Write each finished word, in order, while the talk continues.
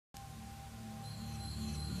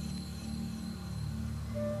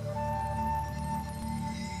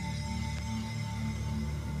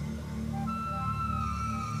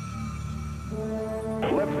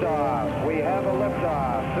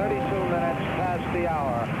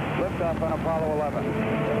liftoff on Apollo 11.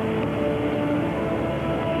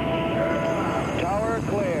 Tower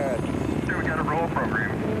cleared. Okay, we got a roll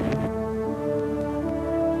program.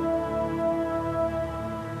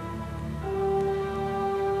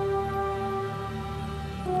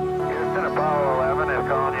 Houston, Apollo 11 is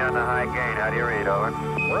calling you on the high gain. How do you read, over?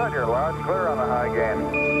 Roger, loud and clear on the high gain.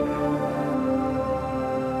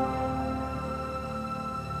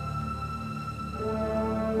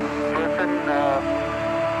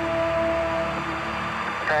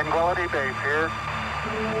 Tranquility Base here.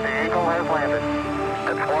 The Eagle has landed.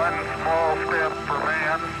 It's one small step for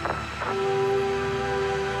man,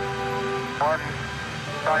 one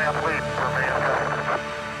giant leap for mankind.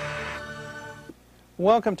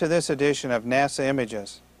 Welcome to this edition of NASA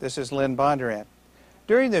Images. This is Lynn Bondurant.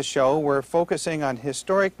 During this show, we're focusing on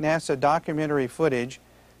historic NASA documentary footage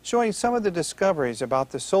showing some of the discoveries about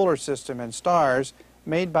the solar system and stars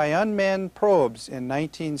made by unmanned probes in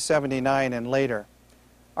 1979 and later.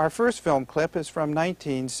 Our first film clip is from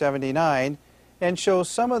 1979 and shows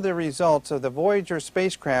some of the results of the Voyager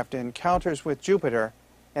spacecraft encounters with Jupiter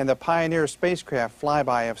and the Pioneer spacecraft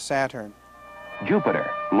flyby of Saturn. Jupiter,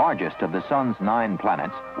 largest of the Sun's 9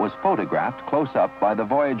 planets, was photographed close up by the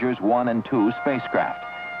Voyagers 1 and 2 spacecraft.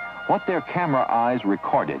 What their camera eyes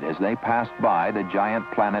recorded as they passed by the giant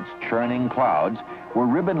planet's churning clouds were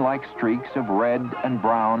ribbon-like streaks of red and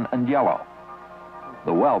brown and yellow.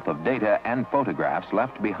 The wealth of data and photographs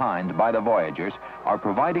left behind by the Voyagers are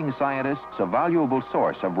providing scientists a valuable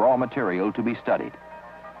source of raw material to be studied.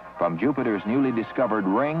 From Jupiter's newly discovered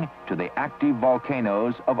ring to the active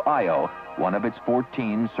volcanoes of Io, one of its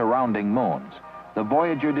 14 surrounding moons, the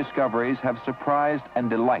Voyager discoveries have surprised and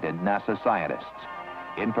delighted NASA scientists.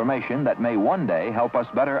 Information that may one day help us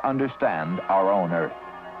better understand our own Earth.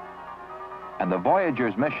 And the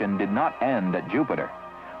Voyager's mission did not end at Jupiter.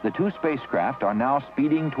 The 2 spacecraft are now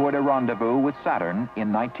speeding toward a rendezvous with Saturn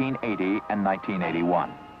in 1980 and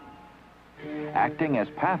 1981. Acting as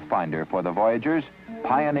pathfinder for the Voyagers,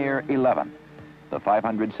 Pioneer 11. The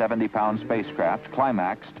 570-pound spacecraft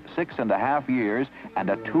climaxed 6.5 years and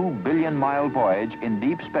a 2 billion-mile voyage in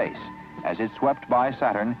deep space as it swept by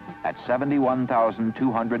Saturn at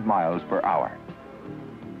 71,200 miles per hour.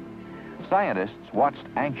 Scientists watched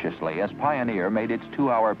anxiously as Pioneer made its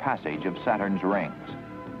 2-hour passage of Saturn's rings.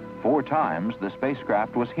 4 times the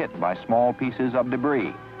spacecraft was hit by small pieces of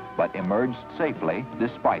debris, but emerged safely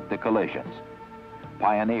despite the collisions.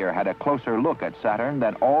 Pioneer had a closer look at Saturn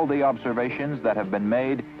than all the observations that have been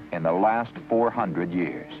made in the last 400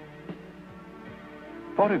 years.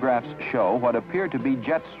 Photographs show what appear to be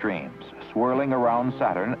jet streams swirling around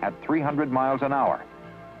Saturn at 300 miles an hour,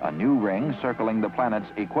 a new ring circling the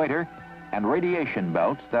planet's equator, and radiation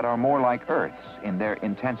belts that are more like Earth's in their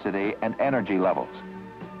intensity and energy levels.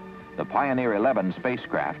 The Pioneer 11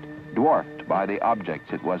 spacecraft, dwarfed by the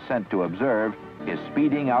objects it was sent to observe, is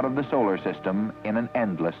speeding out of the solar system in an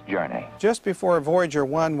endless journey. Just before Voyager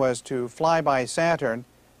 1 was to fly by Saturn,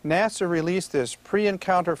 NASA released this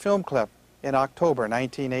pre-encounter film clip in October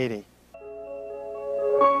 1980.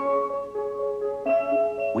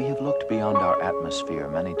 We have looked beyond our atmosphere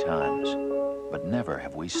many times, but never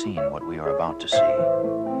have we seen what we are about to see.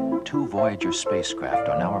 2 Voyager spacecraft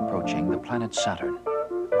are now approaching the planet Saturn,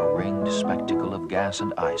 a ringed spectacle of gas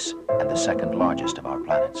and ice, and the second largest of our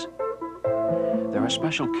planets. There are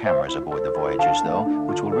special cameras aboard the Voyagers, though,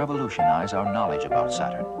 which will revolutionize our knowledge about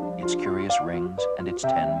Saturn, its curious rings, and its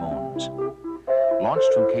 10 moons.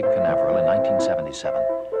 Launched from Cape Canaveral in 1977,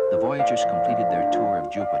 the Voyagers completed their tour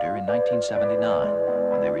of Jupiter in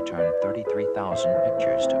 1979, when they returned 33,000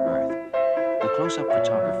 pictures to Earth. The close-up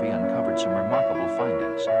photography uncovered some remarkable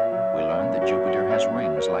findings. We learned that Jupiter has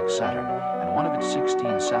rings like Saturn, and one of its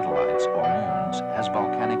 16 satellites, or moons, has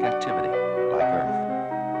volcanic activity, like Earth.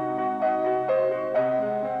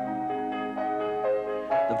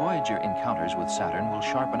 The Voyager encounters with Saturn will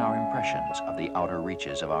sharpen our impressions of the outer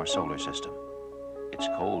reaches of our solar system. It's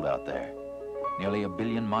cold out there, nearly 1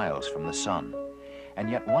 billion miles from the sun, and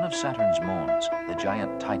yet one of Saturn's moons, the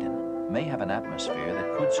giant Titan, may have an atmosphere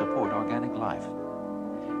that could support organic life.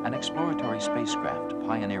 An exploratory spacecraft,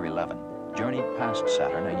 Pioneer 11, journeyed past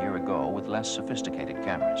Saturn a year ago with less sophisticated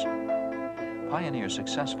cameras. Pioneer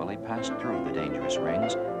successfully passed through the dangerous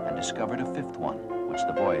rings and discovered a 5th one, which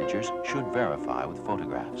the Voyagers should verify with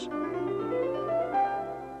photographs.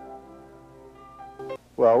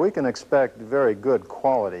 Well, we can expect very good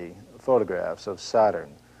quality photographs of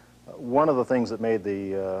Saturn. One of the things that made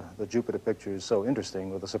the Jupiter pictures so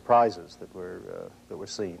interesting were the surprises that were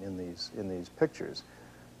seen in these pictures.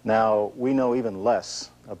 Now we know even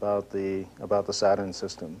less about the Saturn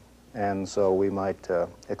system and so we might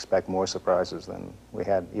expect more surprises than we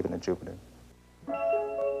had even at Jupiter.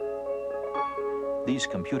 These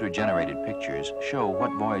computer-generated pictures show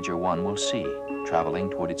what Voyager 1 will see,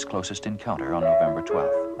 traveling toward its closest encounter on November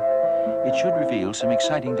 12th. It should reveal some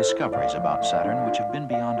exciting discoveries about Saturn which have been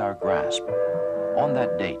beyond our grasp. On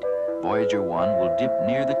that date, Voyager 1 will dip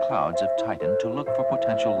near the clouds of Titan to look for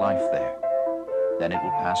potential life there. Then it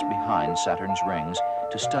will pass behind Saturn's rings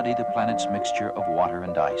to study the planet's mixture of water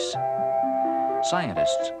and ice.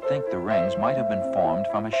 Scientists think the rings might have been formed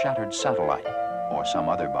from a shattered satellite or some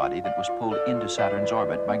other body that was pulled into Saturn's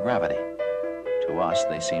orbit by gravity. To us,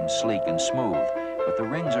 they seem sleek and smooth, but the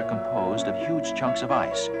rings are composed of huge chunks of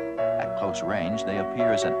ice. At close range, they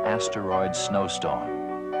appear as an asteroid snowstorm.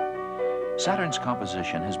 Saturn's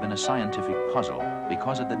composition has been a scientific puzzle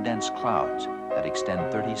because of the dense clouds that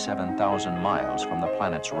extend 37,000 miles from the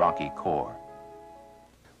planet's rocky core.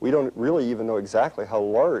 We don't really even know exactly how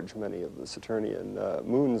large many of the Saturnian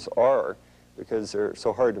moons are because they're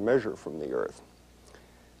so hard to measure from the Earth.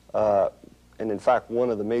 And in fact, one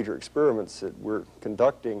of the major experiments that we're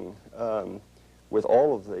conducting with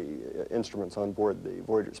all of the instruments on board the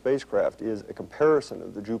Voyager spacecraft is a comparison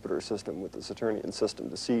of the Jupiter system with the Saturnian system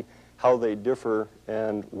to see how they differ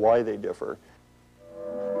and why they differ.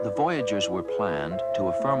 The Voyagers were planned to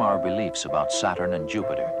affirm our beliefs about Saturn and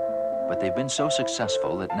Jupiter, but they've been so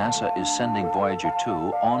successful that NASA is sending Voyager 2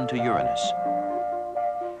 on to Uranus.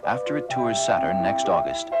 After it tours Saturn next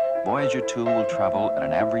August, Voyager 2 will travel at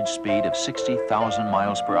an average speed of 60,000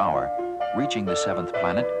 miles per hour, reaching the seventh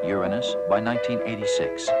planet, Uranus, by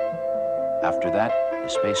 1986. After that, the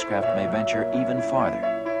spacecraft may venture even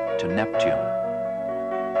farther, to Neptune.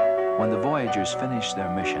 When the Voyagers finish their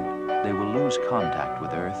mission, they will lose contact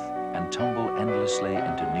with Earth and tumble endlessly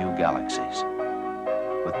into new galaxies.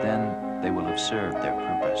 But then they will have served their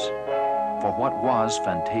purpose. For what was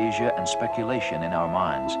fantasia and speculation in our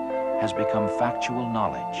minds has become factual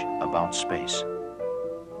knowledge about space,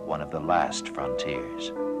 one of the last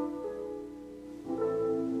frontiers.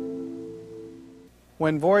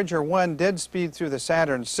 When Voyager 1 did speed through the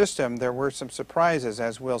Saturn system, there were some surprises,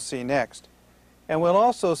 as we'll see next. And we'll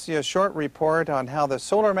also see a short report on how the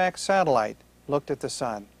SolarMax satellite looked at the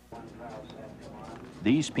Sun.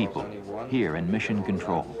 These people, here in Mission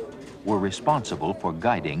Control, were responsible for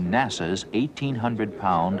guiding NASA's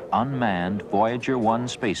 1,800-pound unmanned Voyager 1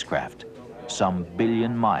 spacecraft some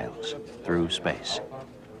billion miles through space.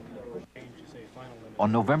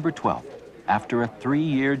 On November 12th, after a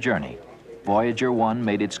 3-year journey, Voyager 1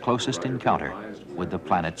 made its closest encounter with the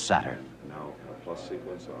planet Saturn.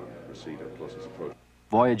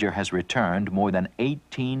 Voyager has returned more than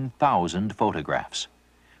 18,000 photographs.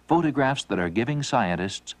 Photographs that are giving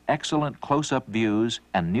scientists excellent close-up views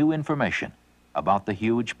and new information about the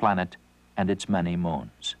huge planet and its many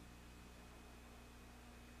moons.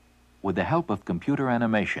 With the help of computer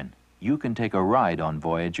animation, you can take a ride on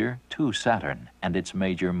Voyager to Saturn and its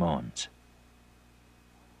major moons.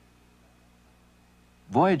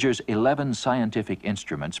 Voyager's 11 scientific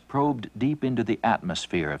instruments probed deep into the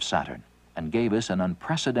atmosphere of Saturn and gave us an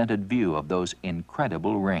unprecedented view of those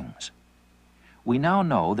incredible rings. We now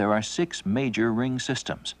know there are 6 major ring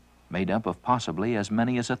systems, made up of possibly as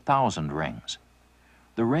many as 1,000 rings.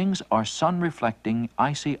 The rings are sun-reflecting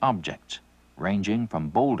icy objects, ranging from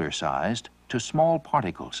boulder-sized to small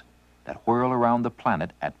particles that whirl around the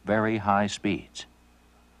planet at very high speeds.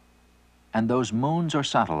 And those moons or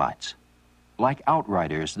satellites, like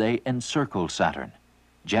outriders, they encircle Saturn,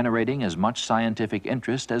 generating as much scientific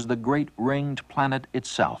interest as the great ringed planet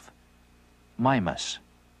itself. Mimas,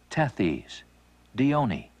 Tethys,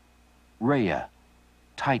 Dione, Rhea,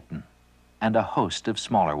 Titan, and a host of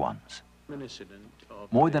smaller ones.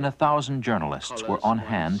 More than 1,000 journalists were on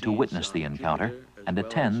hand to witness the encounter and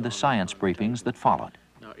attend the science briefings that followed.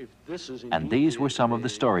 And these were some of the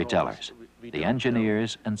storytellers, the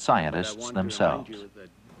engineers and scientists themselves.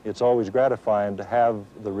 It's always gratifying to have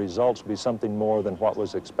the results be something more than what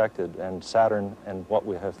was expected, and Saturn and what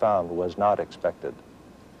we have found was not expected.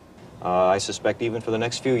 I suspect even for the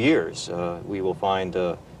next few years, we will find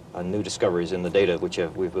new discoveries in the data which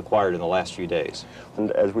we've acquired in the last few days. And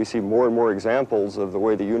as we see more and more examples of the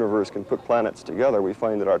way the universe can put planets together, we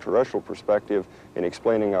find that our terrestrial perspective in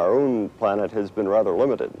explaining our own planet has been rather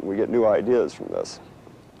limited. We get new ideas from this.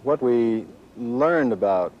 What we learned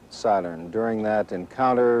about Saturn during that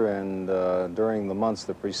encounter and during the months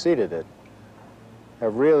that preceded it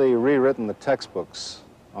have really rewritten the textbooks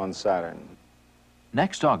on Saturn.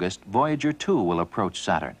 Next August, Voyager 2 will approach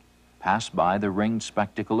Saturn, pass by the ringed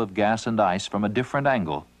spectacle of gas and ice from a different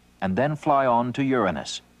angle, and then fly on to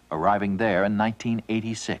Uranus, arriving there in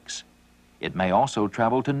 1986. It may also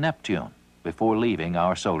travel to Neptune before leaving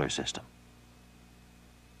our solar system.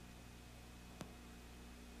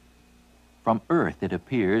 From Earth, it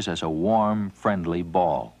appears as a warm, friendly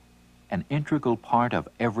ball, an integral part of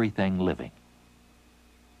everything living.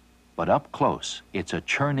 But up close, it's a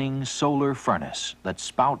churning solar furnace that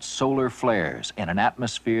spouts solar flares in an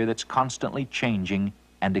atmosphere that's constantly changing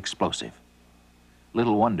and explosive.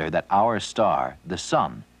 Little wonder that our star, the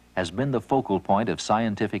Sun, has been the focal point of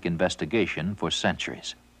scientific investigation for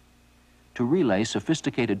centuries. To relay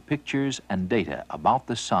sophisticated pictures and data about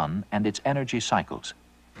the Sun and its energy cycles,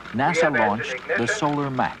 NASA launched the Solar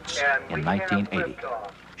Max in 1980,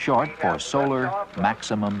 short for Solar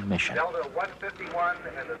Maximum Mission.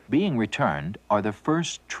 Being returned are the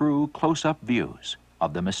first true close-up views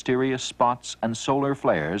of the mysterious spots and solar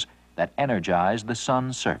flares that energize the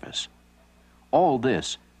Sun's surface. All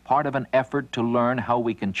this part of an effort to learn how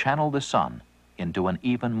we can channel the Sun into an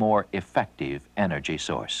even more effective energy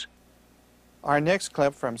source. Our next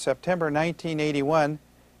clip from September 1981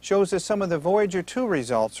 shows us some of the Voyager 2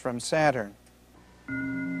 results from Saturn.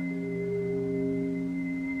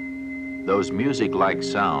 Those music-like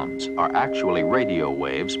sounds are actually radio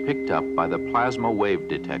waves picked up by the plasma wave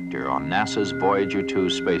detector on NASA's Voyager 2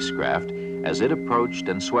 spacecraft as it approached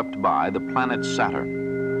and swept by the planet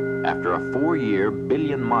Saturn. After a 4-year,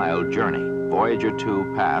 billion-mile journey, Voyager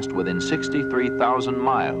 2 passed within 63,000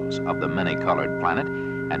 miles of the many-colored planet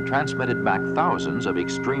and transmitted back thousands of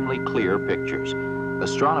extremely clear pictures.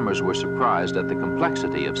 Astronomers were surprised at the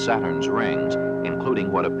complexity of Saturn's rings,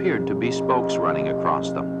 including what appeared to be spokes running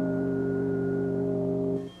across them.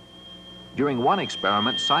 During one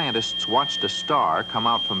experiment, scientists watched a star come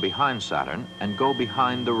out from behind Saturn and go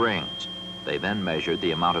behind the rings. They then measured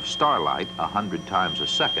the amount of starlight 100 times a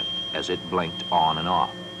second as it blinked on and off.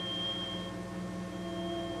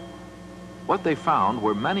 What they found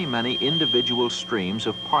were many, many individual streams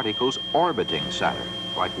of particles orbiting Saturn,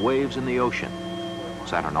 like waves in the ocean.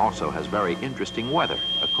 Saturn also has very interesting weather,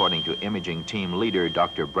 according to imaging team leader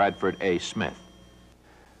Dr. Bradford A. Smith.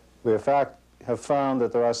 We, in fact, have found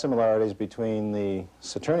that there are similarities between the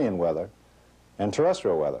Saturnian weather and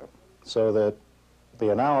terrestrial weather, so that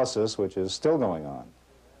the analysis, which is still going on,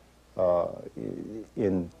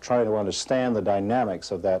 in trying to understand the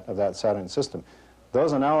dynamics of that Saturn system,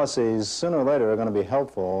 those analyses sooner or later are going to be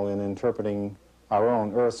helpful in interpreting our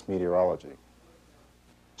own Earth's meteorology.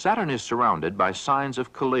 Saturn is surrounded by signs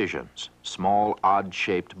of collisions, small,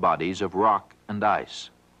 odd-shaped bodies of rock and ice.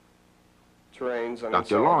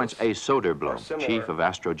 Dr. Lawrence A. Soderblom, Chief of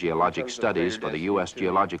Astrogeologic Studies for the U.S.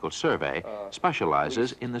 Geological Survey,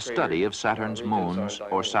 specializes in the study of Saturn's moons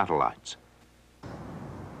or satellites.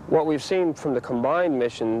 What we've seen from the combined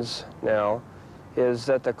missions now is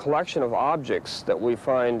that the collection of objects that we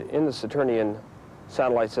find in the Saturnian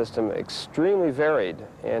satellite system extremely varied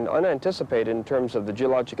and unanticipated in terms of the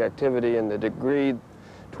geologic activity and the degree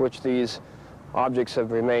to which these objects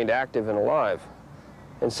have remained active and alive.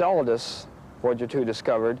 Enceladus, Voyager 2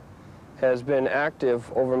 discovered, has been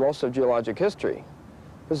active over most of geologic history.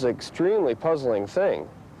 This is an extremely puzzling thing,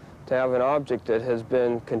 to have an object that has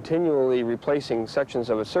been continually replacing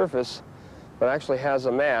sections of its surface, but actually has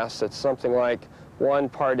a mass that's something like 1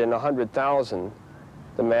 part in 100,000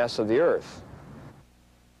 the mass of the Earth.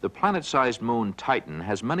 The planet-sized moon Titan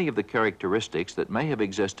has many of the characteristics that may have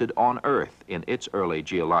existed on Earth in its early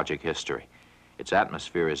geologic history. Its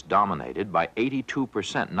atmosphere is dominated by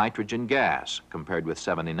 82% nitrogen gas, compared with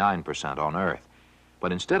 79% on Earth.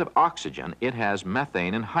 But instead of oxygen, it has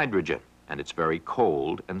methane and hydrogen, and it's very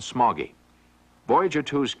cold and smoggy. Voyager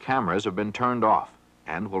 2's cameras have been turned off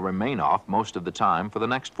and will remain off most of the time for the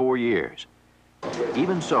next 4 years.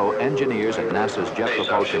 Even so, engineers at NASA's Jet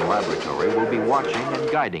Propulsion Laboratory will be watching and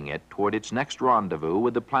guiding it toward its next rendezvous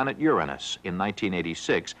with the planet Uranus in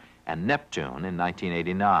 1986 and Neptune in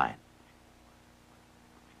 1989.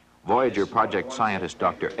 Voyager project scientist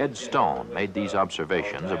Dr. Ed Stone made these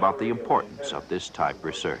observations about the importance of this type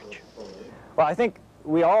research. Well, I think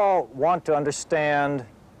we all want to understand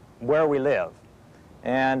where we live.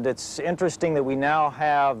 And it's interesting that we now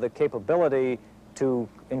have the capability to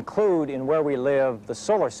include in where we live the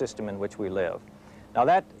solar system in which we live. Now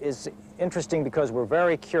that is interesting because we're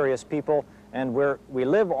very curious people, and we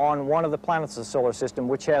live on one of the planets of the solar system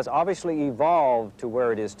which has obviously evolved to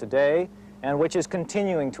where it is today and which is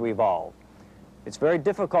continuing to evolve. It's very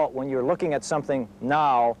difficult when you're looking at something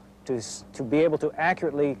now to be able to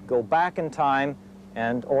accurately go back in time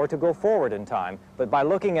or to go forward in time. But by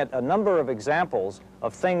looking at a number of examples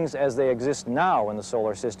of things as they exist now in the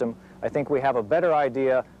solar system, I think we have a better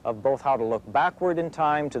idea of both how to look backward in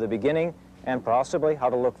time to the beginning and possibly how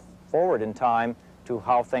to look forward in time to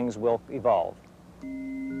how things will evolve.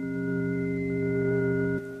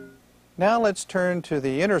 Now let's turn to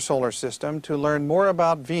the inner solar system to learn more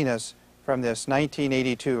about Venus from this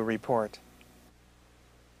 1982 report.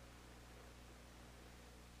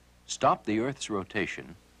 Stop the Earth's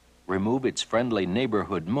rotation, remove its friendly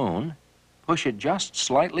neighborhood moon, push it just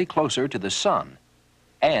slightly closer to the sun,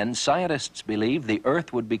 and scientists believe the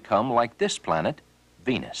Earth would become like this planet,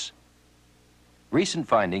 Venus. Recent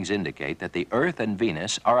findings indicate that the Earth and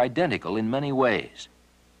Venus are identical in many ways.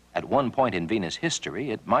 At one point in Venus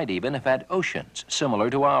history, it might even have had oceans similar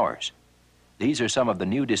to ours. These are some of the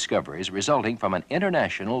new discoveries resulting from an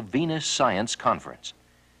international Venus science conference.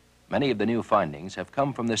 Many of the new findings have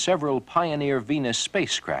come from the several Pioneer Venus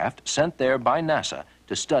spacecraft sent there by NASA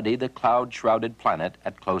to study the cloud-shrouded planet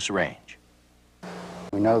at close range.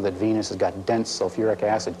 We know that Venus has got dense sulfuric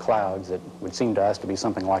acid clouds that would seem to us to be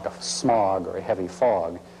something like a smog or a heavy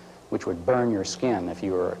fog, which would burn your skin if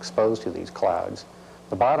you were exposed to these clouds.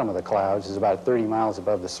 The bottom of the clouds is about 30 miles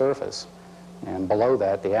above the surface, and below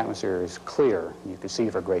that the atmosphere is clear. You can see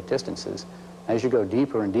for great distances. As you go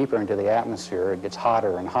deeper and deeper into the atmosphere, it gets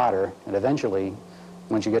hotter and hotter, and eventually,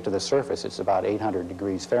 once you get to the surface, it's about 800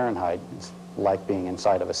 degrees Fahrenheit. It's like being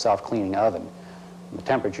inside of a self-cleaning oven. The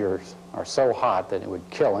temperatures are so hot that it would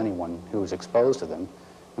kill anyone who was exposed to them,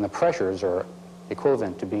 and the pressures are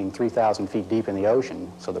equivalent to being 3,000 feet deep in the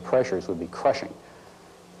ocean, so the pressures would be crushing.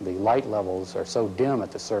 The light levels are so dim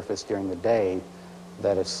at the surface during the day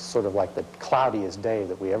that it's sort of like the cloudiest day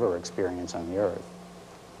that we ever experience on the Earth.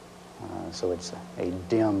 So it's a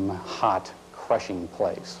dim, hot, crushing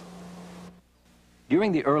place.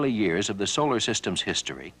 During the early years of the solar system's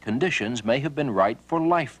history, conditions may have been right for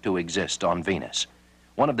life to exist on Venus.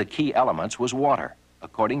 One of the key elements was water,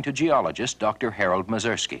 according to geologist Dr. Harold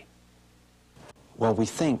Mazursky. Well, we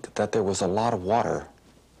think that there was a lot of water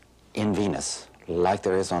in Venus, like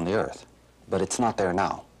there is on the Earth, but it's not there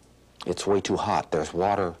now. It's way too hot. There's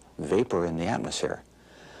water vapor in the atmosphere.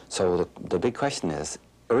 So the big question is,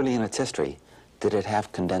 early in its history, did it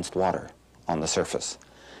have condensed water on the surface?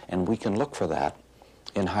 And we can look for that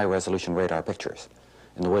in high-resolution radar pictures.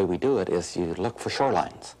 And the way we do it is you look for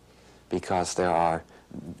shorelines, because there are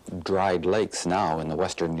dried lakes now in the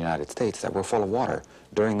western United States that were full of water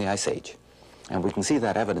during the Ice Age. And we can see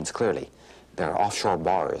that evidence clearly. There are offshore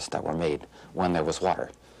bars that were made when there was water.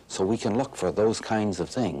 So we can look for those kinds of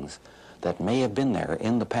things that may have been there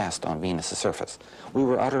in the past on Venus' surface. We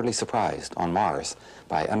were utterly surprised on Mars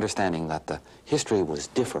by understanding that the history was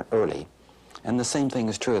different early, and the same thing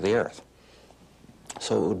is true of the Earth.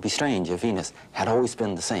 So it would be strange if Venus had always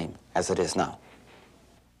been the same as it is now.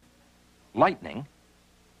 Lightning,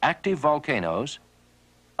 active volcanoes,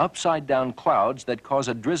 upside-down clouds that cause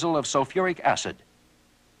a drizzle of sulfuric acid,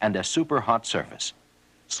 and a super-hot surface.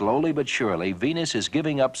 Slowly but surely, Venus is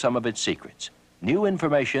giving up some of its secrets. New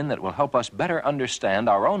information that will help us better understand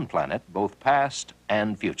our own planet, both past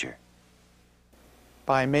and future.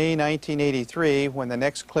 By May 1983, when the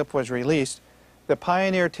next clip was released, the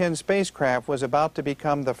Pioneer 10 spacecraft was about to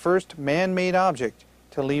become the first man-made object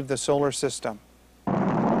to leave the solar system.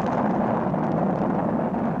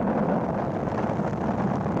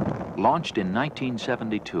 Launched in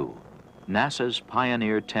 1972, NASA's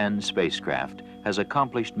Pioneer 10 spacecraft has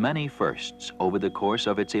accomplished many firsts over the course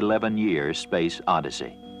of its 11-year space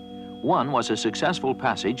odyssey. One was a successful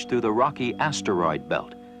passage through the rocky asteroid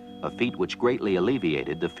belt, a feat which greatly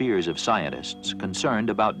alleviated the fears of scientists concerned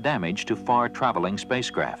about damage to far-traveling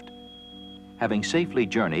spacecraft. Having safely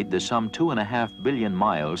journeyed the some 2.5 billion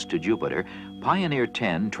miles to Jupiter, Pioneer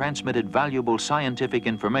 10 transmitted valuable scientific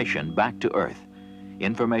information back to Earth,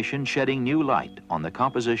 information shedding new light on the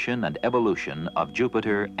composition and evolution of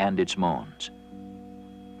Jupiter and its moons.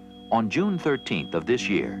 On June 13th of this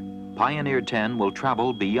year, Pioneer 10 will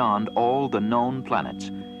travel beyond all the known planets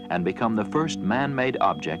and become the first man-made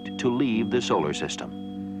object to leave the solar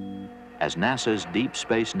system. As NASA's Deep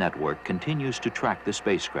Space Network continues to track the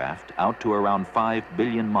spacecraft out to around 5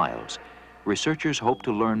 billion miles, researchers hope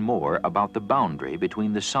to learn more about the boundary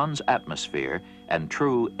between the Sun's atmosphere and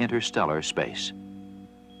true interstellar space.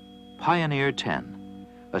 Pioneer 10,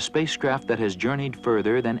 a spacecraft that has journeyed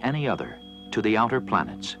further than any other to the outer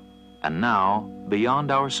planets, and now beyond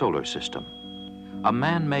our solar system. A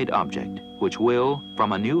man-made object which will,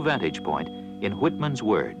 from a new vantage point, in Whitman's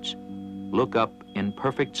words, look up in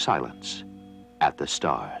perfect silence at the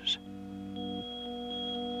stars.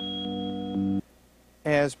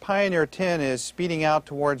 As Pioneer 10 is speeding out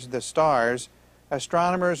towards the stars,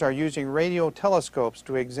 astronomers are using radio telescopes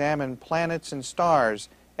to examine planets and stars,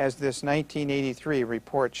 as this 1983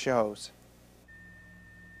 report shows.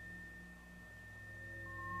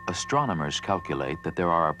 Astronomers calculate that there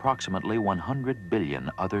are approximately 100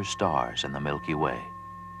 billion other stars in the Milky Way.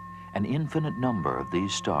 An infinite number of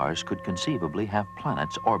these stars could conceivably have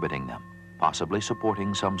planets orbiting them, possibly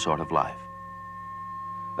supporting some sort of life.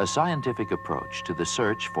 A scientific approach to the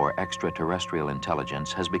search for extraterrestrial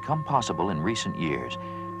intelligence has become possible in recent years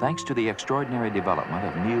thanks to the extraordinary development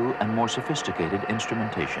of new and more sophisticated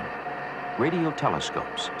instrumentation. Radio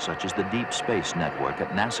telescopes, such as the Deep Space Network at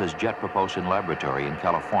NASA's Jet Propulsion Laboratory in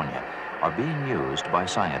California, are being used by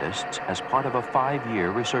scientists as part of a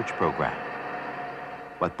 5-year research program.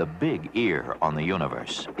 But the big ear on the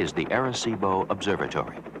universe is the Arecibo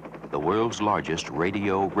Observatory, the world's largest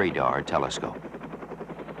radio radar telescope.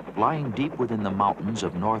 Lying deep within the mountains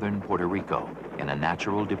of northern Puerto Rico, in a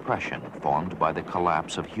natural depression formed by the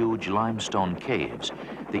collapse of huge limestone caves,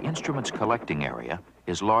 the instrument's collecting area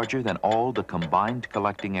is larger than all the combined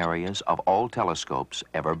collecting areas of all telescopes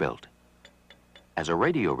ever built. As a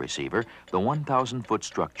radio receiver, the 1,000-foot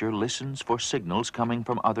structure listens for signals coming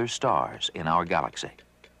from other stars in our galaxy.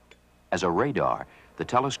 As a radar, the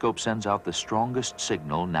telescope sends out the strongest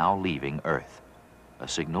signal now leaving Earth, a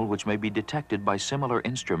signal which may be detected by similar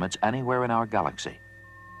instruments anywhere in our galaxy.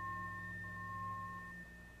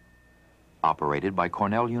 Operated by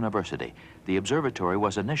Cornell University, the observatory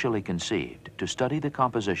was initially conceived to study the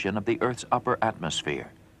composition of the Earth's upper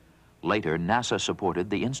atmosphere. Later, NASA supported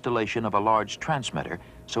the installation of a large transmitter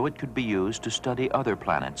so it could be used to study other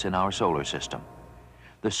planets in our solar system.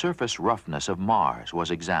 The surface roughness of Mars was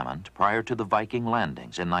examined prior to the Viking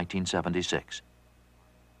landings in 1976.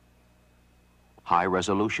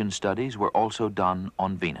 High-resolution studies were also done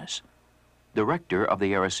on Venus. Director of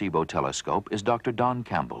the Arecibo telescope is Dr. Don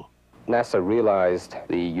Campbell. NASA realized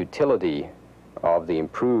the utility of the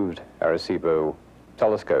improved Arecibo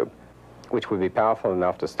telescope, which would be powerful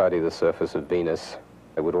enough to study the surface of Venus.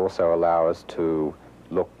 It would also allow us to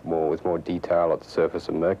look with more detail at the surface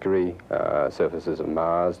of Mercury, surfaces of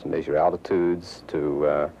Mars, to measure altitudes,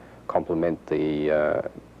 to complement the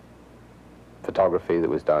photography that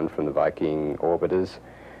was done from the Viking orbiters,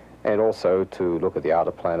 and also to look at the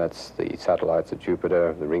outer planets, the satellites of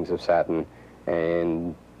Jupiter, the rings of Saturn,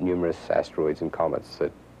 and numerous asteroids and comets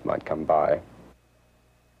that might come by.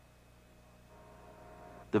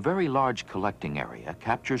 The very large collecting area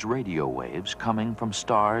captures radio waves coming from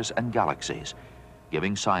stars and galaxies,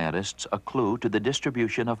 giving scientists a clue to the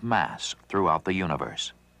distribution of mass throughout the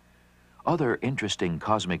universe. Other interesting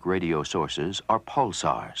cosmic radio sources are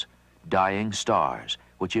pulsars, dying stars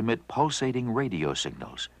which emit pulsating radio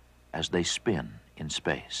signals as they spin in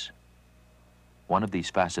space. One of these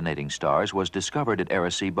fascinating stars was discovered at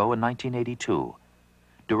Arecibo in 1982.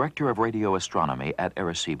 Director of Radio Astronomy at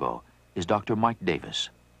Arecibo is Dr. Mike Davis.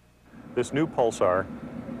 This new pulsar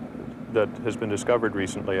that has been discovered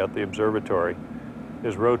recently at the observatory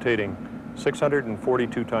is rotating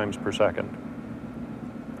 642 times per second.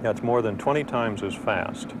 That's more than 20 times as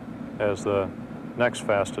fast as the next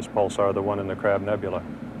fastest pulsar, the one in the Crab Nebula.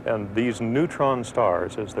 And these neutron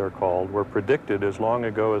stars, as they're called, were predicted as long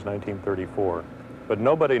ago as 1934. But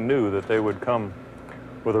nobody knew that they would come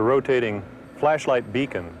with a rotating flashlight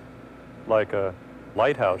beacon, like a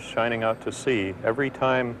lighthouse shining out to sea. Every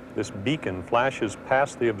time this beacon flashes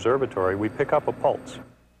past the observatory, we pick up a pulse.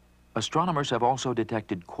 Astronomers have also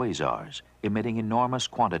detected quasars, emitting enormous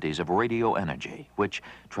quantities of radio energy, which,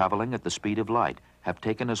 traveling at the speed of light, have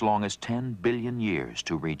taken as long as 10 billion years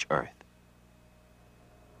to reach Earth.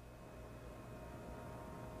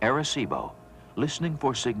 Arecibo, listening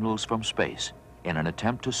for signals from space in an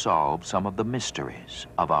attempt to solve some of the mysteries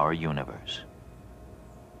of our universe.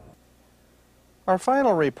 Our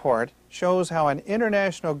final report shows how an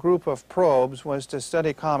international group of probes was to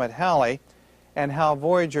study Comet Halley and how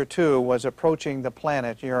Voyager 2 was approaching the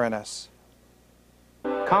planet Uranus.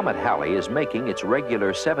 Comet Halley is making its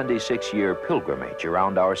regular 76-year pilgrimage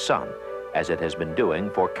around our sun, as it has been doing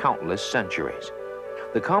for countless centuries.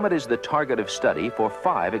 The comet is the target of study for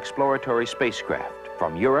 5 exploratory spacecraft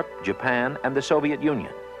from Europe, Japan, and the Soviet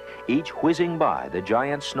Union, each whizzing by the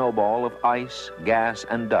giant snowball of ice, gas,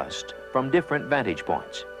 and dust from different vantage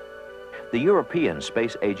points. The European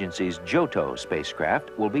Space Agency's Giotto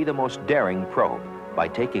spacecraft will be the most daring probe by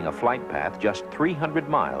taking a flight path just 300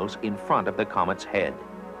 miles in front of the comet's head.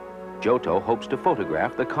 Giotto hopes to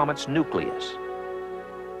photograph the comet's nucleus.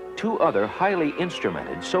 2 other highly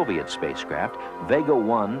instrumented Soviet spacecraft, Vega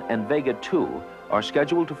 1 and Vega 2, are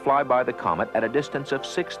scheduled to fly by the comet at a distance of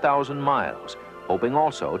 6,000 miles, hoping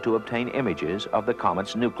also to obtain images of the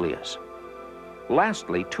comet's nucleus.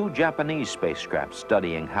 Lastly, 2 Japanese spacecraft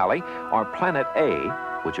studying Halley are Planet A,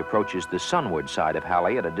 which approaches the sunward side of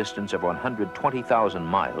Halley at a distance of 120,000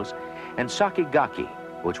 miles, and Sakigake,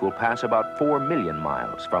 which will pass about 4 million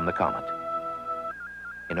miles from the comet.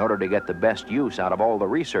 In order to get the best use out of all the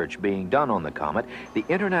research being done on the comet, the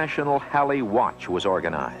International Halley Watch was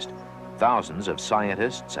organized. Thousands of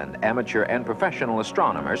scientists and amateur and professional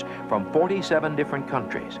astronomers from 47 different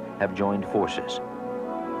countries have joined forces.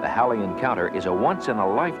 The Halley encounter is a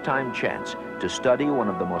once-in-a-lifetime chance to study one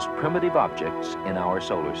of the most primitive objects in our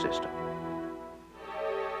solar system.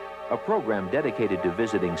 A program dedicated to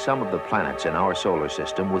visiting some of the planets in our solar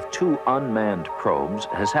system with 2 unmanned probes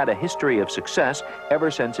has had a history of success ever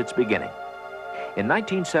since its beginning. In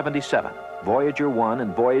 1977, Voyager 1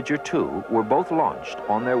 and Voyager 2 were both launched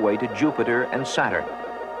on their way to Jupiter and Saturn.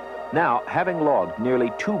 Now, having logged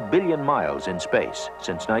nearly 2 billion miles in space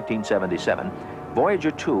since 1977,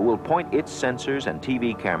 Voyager 2 will point its sensors and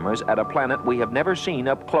TV cameras at a planet we have never seen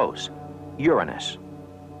up close, Uranus.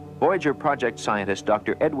 Voyager project scientist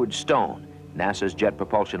Dr. Edward Stone, NASA's Jet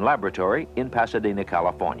Propulsion Laboratory in Pasadena,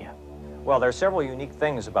 California. Well, there are several unique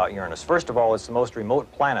things about Uranus. First of all, it's the most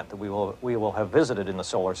remote planet that we will have visited in the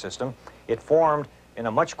solar system. It formed in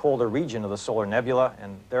a much colder region of the solar nebula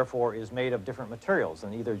and therefore is made of different materials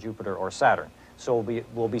than either Jupiter or Saturn. So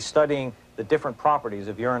we'll be studying the different properties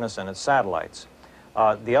of Uranus and its satellites.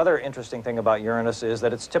 The other interesting thing about Uranus is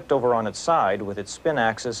that it's tipped over on its side with its spin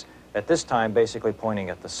axis at this time basically pointing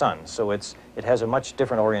at the sun. So it has a much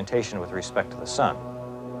different orientation with respect to the sun.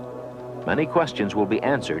 Many questions will be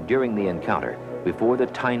answered during the encounter before the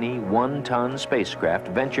tiny 1-ton spacecraft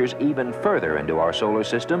ventures even further into our solar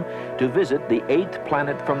system to visit the 8th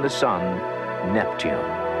planet from the sun, Neptune.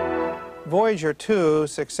 Voyager 2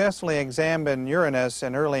 successfully examined Uranus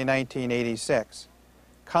in early 1986.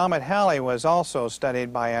 Comet Halley was also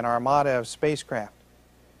studied by an armada of spacecraft.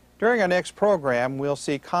 During our next program, we'll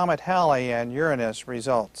see Comet Halley and Uranus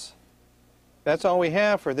results. That's all we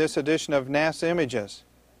have for this edition of NASA Images.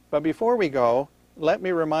 But before we go, let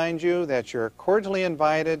me remind you that you're cordially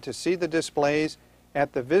invited to see the displays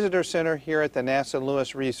at the Visitor Center here at the NASA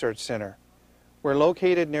Lewis Research Center. We're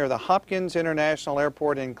located near the Hopkins International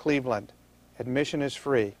Airport in Cleveland. Admission is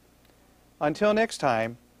free. Until next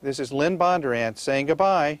time, this is Lynn Bondurant saying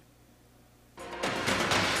goodbye.